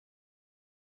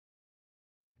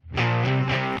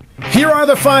Here are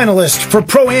the finalists for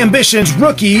Pro Ambition's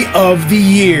Rookie of the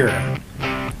Year.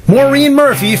 Maureen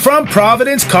Murphy from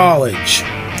Providence College.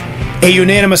 A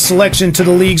unanimous selection to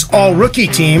the league's all-rookie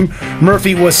team,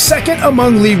 Murphy was second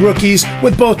among league rookies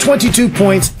with both 22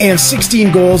 points and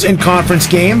 16 goals in conference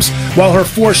games, while her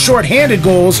 4 shorthanded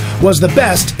goals was the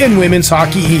best in Women's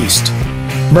Hockey East.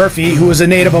 Murphy, who is a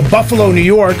native of Buffalo, New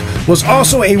York, was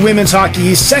also a Women's Hockey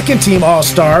East second-team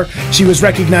All-Star. She was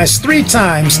recognized 3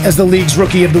 times as the league's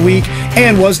Rookie of the Week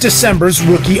and was December's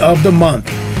Rookie of the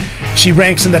Month. She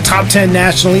ranks in the top 10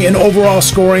 nationally in overall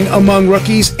scoring among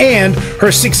rookies, and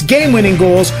her 6 game-winning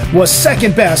goals was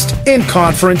second best in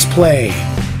conference play.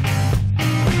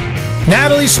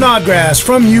 Natalie Snodgrass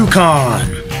from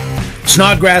UConn.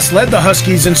 Snodgrass led the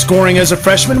Huskies in scoring as a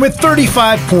freshman with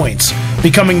 35 points,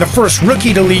 becoming the first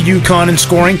rookie to lead UConn in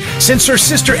scoring since her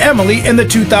sister Emily in the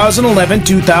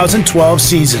 2011-2012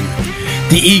 season.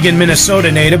 The Eagan, Minnesota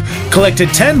native collected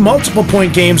 10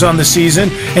 multiple-point games on the season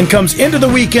and comes into the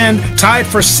weekend tied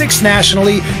for 6th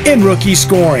nationally in rookie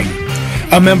scoring.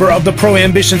 A member of the Pro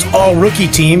Ambition's all-rookie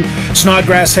team,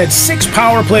 Snodgrass had 6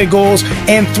 power play goals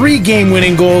and 3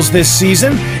 game-winning goals this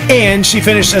season, and she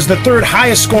finished as the 3rd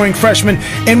highest-scoring freshman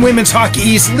in Women's Hockey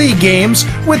East League games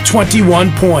with 21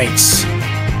 points.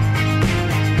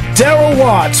 Darryl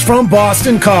Watts from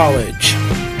Boston College.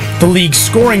 The league's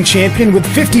scoring champion with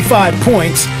 55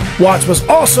 points, Watts was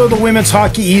also the Women's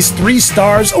Hockey East 3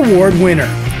 Stars Award winner.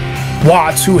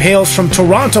 Watts, who hails from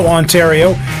Toronto,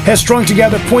 Ontario, has strung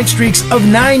together point streaks of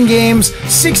 9 games,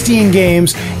 16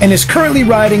 games, and is currently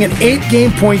riding an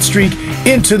 8-game point streak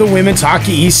into the Women's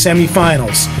Hockey East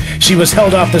semifinals. She was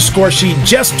held off the score sheet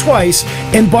just twice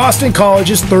in Boston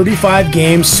College's 35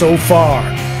 games so far.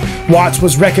 Watts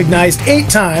was recognized 8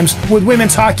 times with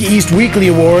Women's Hockey East Weekly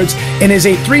Awards and is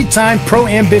a 3-time Pro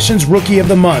Ambition's Rookie of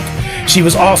the Month. She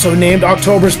was also named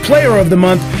October's Player of the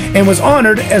Month and was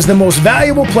honored as the most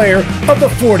valuable player of the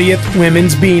 40th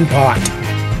Women's Beanpot.